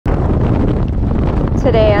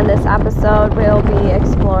Today on this episode we'll be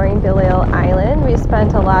exploring Baleal Island. We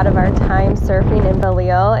spent a lot of our time surfing in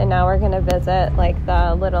Baleal, and now we're going to visit like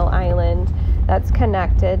the little island that's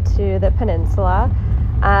connected to the peninsula.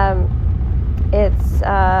 It's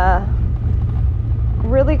a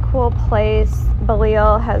really cool place.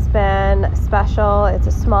 Baleal has been special. It's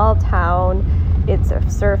a small town. It's a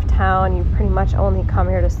surf town. You pretty much only come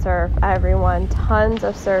here to surf. Everyone, tons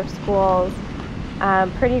of surf schools.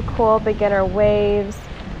 Pretty cool beginner waves,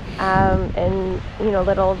 and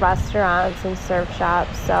little restaurants and surf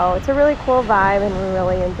shops. So it's a really cool vibe, and we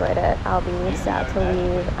really enjoyed it. I'll be sad to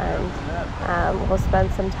leave, and we'll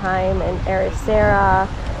spend some time in Ericeira,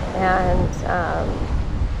 and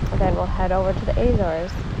then we'll head over to the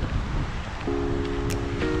Azores.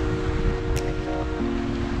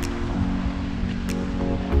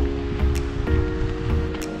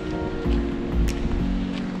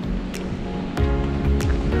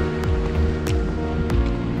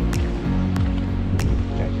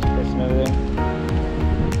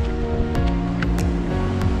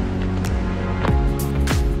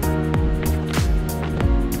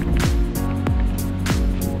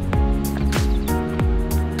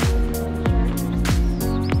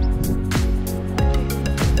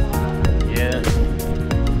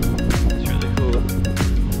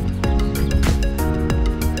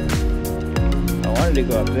 To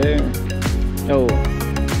go up there. Oh,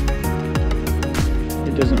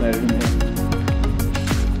 it doesn't matter to me.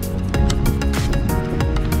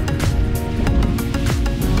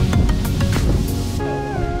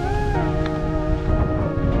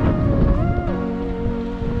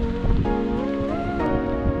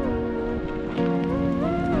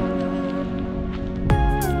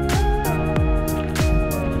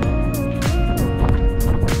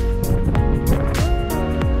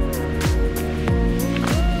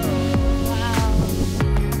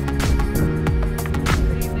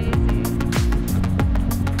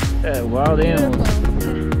 Wild animals.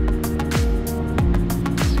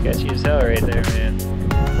 Sketchy as hell right there, man.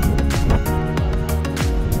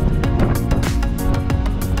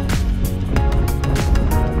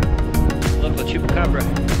 Look, the chupacabra.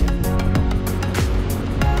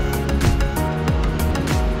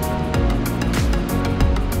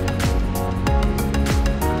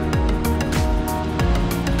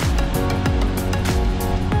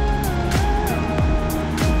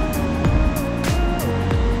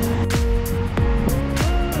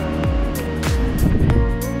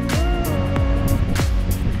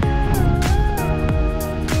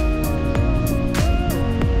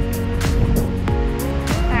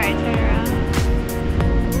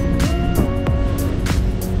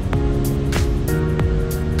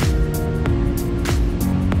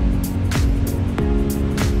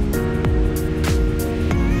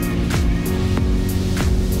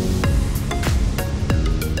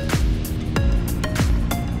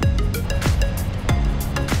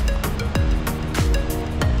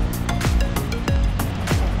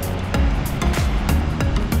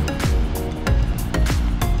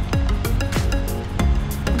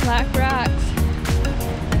 Black rocks.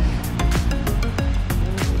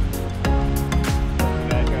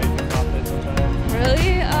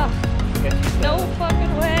 Really? Oh, no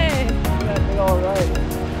fucking way.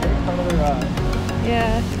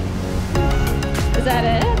 Yeah. Is that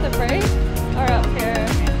it? The break? Or up here?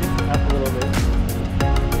 Up a little bit.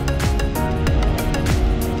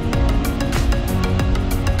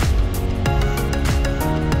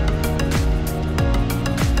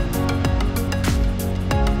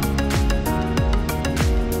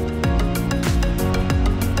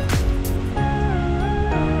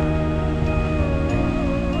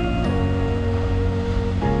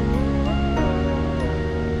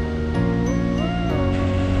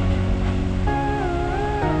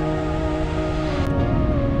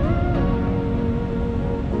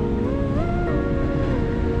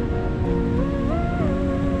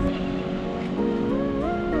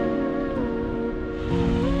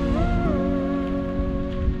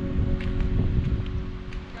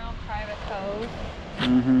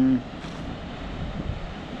 Mm-hmm.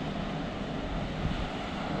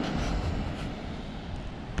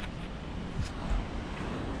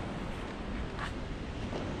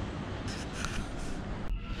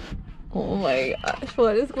 Oh my gosh,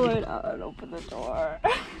 what is going on? Open the door.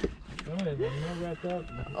 Good, man. You're wrapped up.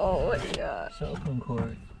 Oh my god. Cell phone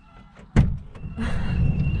cord.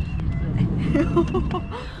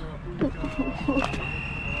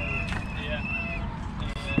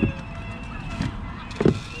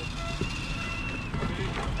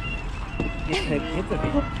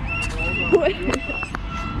 What?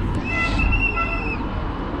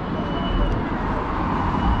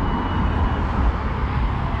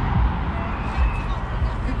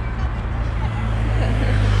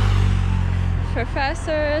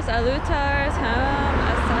 Professors, Alutars, Ham,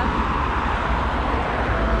 Asap.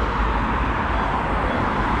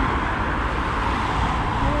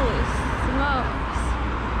 Holy smokes.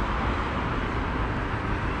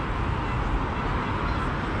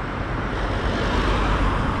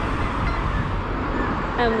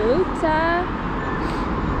 Amuta.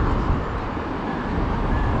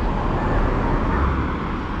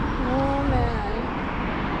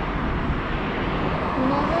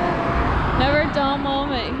 Never dull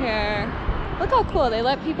moment here. Look how cool. They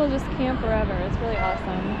let people just camp wherever. It's really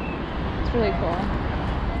awesome. It's really cool.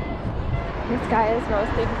 This guy is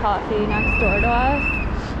roasting coffee next door to us.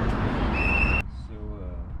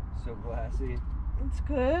 So glassy. It's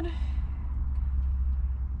good. Yeah,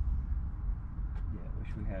 I wish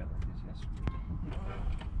we had it like this yesterday.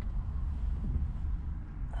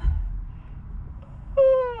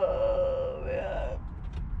 Oh man.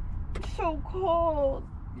 It's so cold.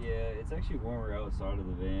 Yeah, it's actually warmer outside of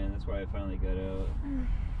the van. That's why I finally got out.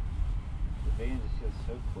 The van just feels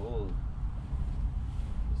so cold.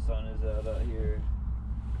 The sun is out here.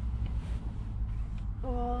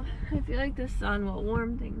 Well, I feel like the sun will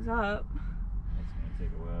warm things up. It's gonna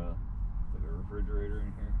take a while. Like a refrigerator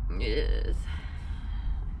in here. It is.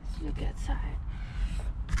 Let's look outside.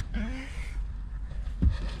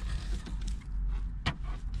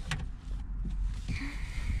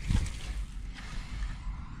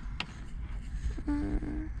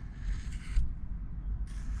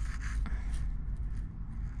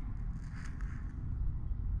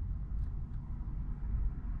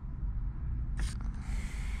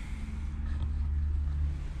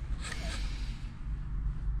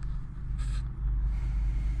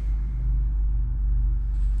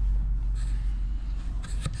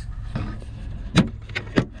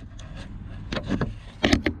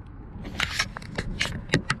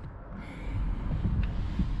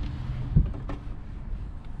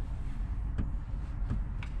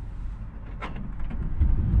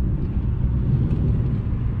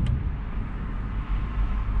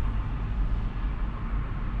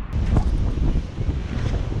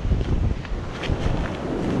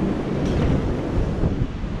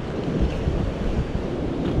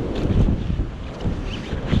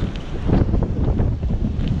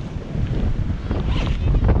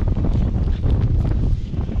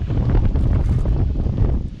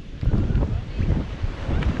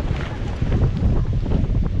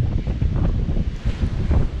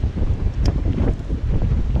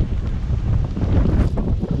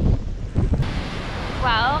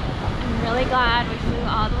 Glad we flew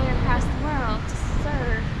all the way across the world to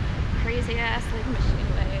surf crazy ass Lake Michigan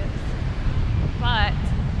waves. But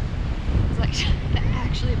it's like the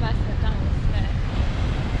actually best I've done this day.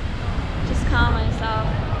 Just call myself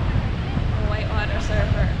a whitewater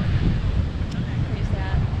surfer. Use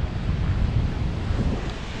that.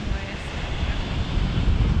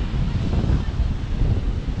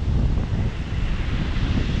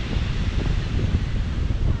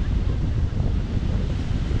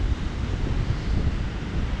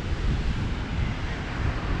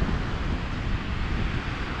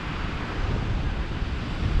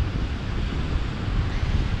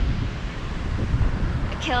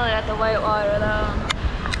 Kill it at the whitewater though.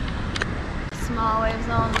 Small waves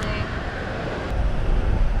only.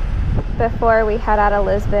 Before we head out of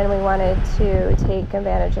Lisbon, we wanted to take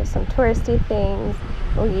advantage of some touristy things.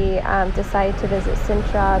 We decided to visit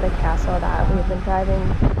Sintra, the castle that we've been driving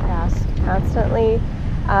past constantly.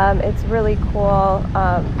 It's really cool.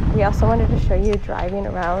 We also wanted to show you driving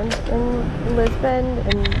around in Lisbon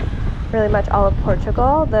and really much all of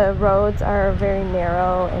Portugal. The roads are very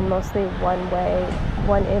narrow and mostly one way,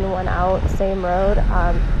 one in, one out, same road.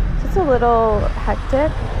 So it's a little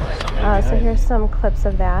hectic. So here's some clips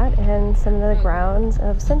of that and some of the grounds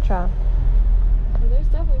of Sintra. Well, there's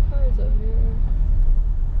definitely cars over here.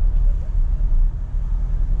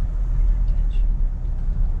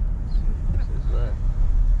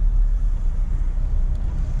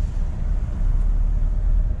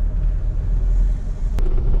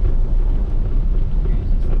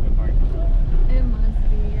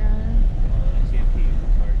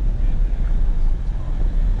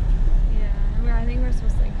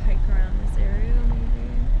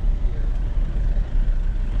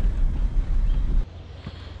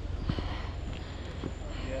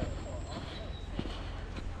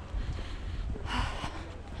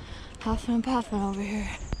 Huffing and puffing over here.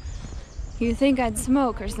 You'd think I'd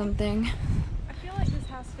smoke or something. I feel like this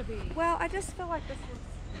has to be. Well, I just feel like this is.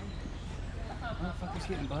 Motherfuckers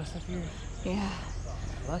getting bus up here. Yeah.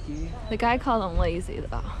 Lucky. The guy called him lazy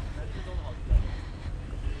though.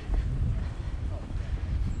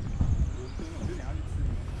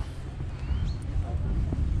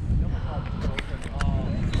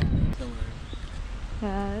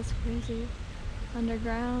 Yeah, that's crazy.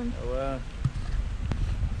 Underground. Oh wow.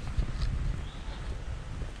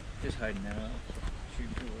 Just hiding out.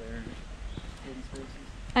 Shooting people there. Hidden spaces.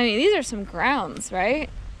 I mean, these are some grounds, right?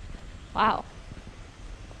 Wow.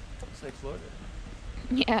 It's like Florida.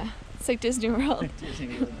 Yeah, it's like Disney World. Disney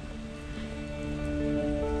World.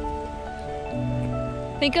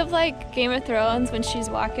 Think of like Game of Thrones when she's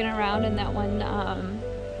walking around in that one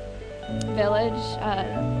village.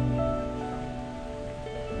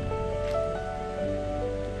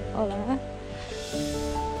 Hola.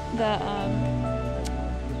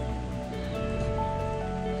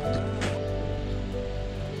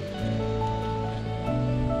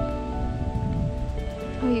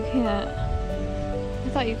 Oh, you can't. I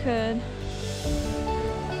thought you could.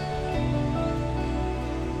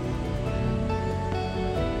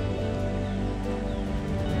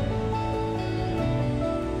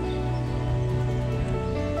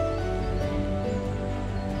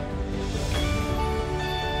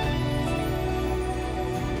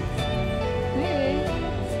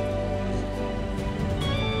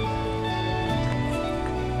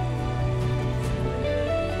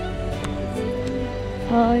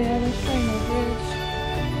 Oh yeah, there's probably no bridge.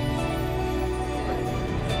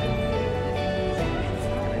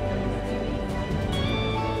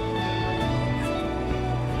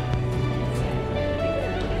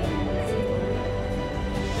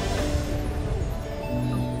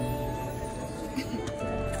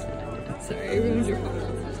 Sorry, I ruined your photo.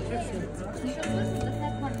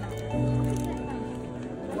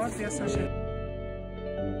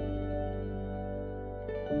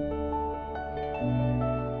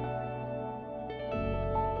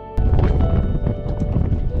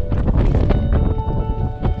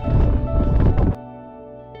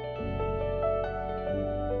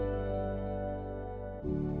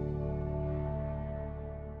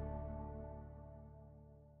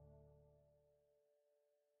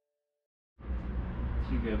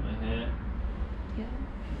 You got my hat. Yeah.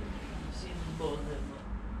 See them both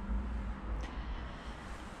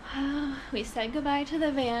We said goodbye to the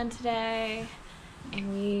van today,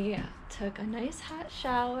 and we took a nice hot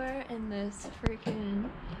shower in this freaking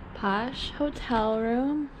posh hotel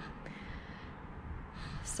room.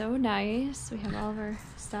 So nice. We have all of our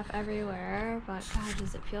stuff everywhere, but God,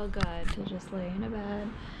 does it feel good to just lay in a bed,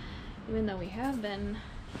 even though we have been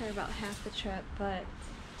here about half the trip. But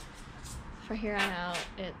for here on out,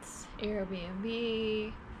 it's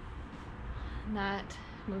Airbnb, not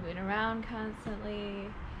moving around constantly,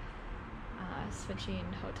 switching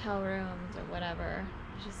hotel rooms or whatever.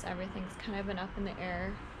 It's just everything's kind of been up in the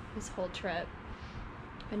air this whole trip.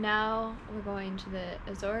 But now we're going to the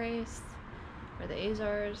Azores, or the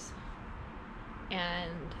Azores,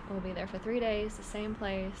 and we'll be there for 3 days, the same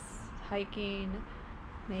place, hiking,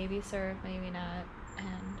 maybe surf, maybe not,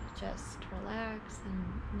 and just relax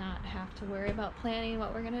and not have to worry about planning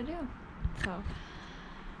what we're gonna do. So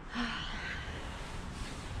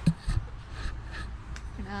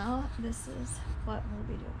for now, this is what we'll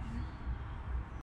be doing.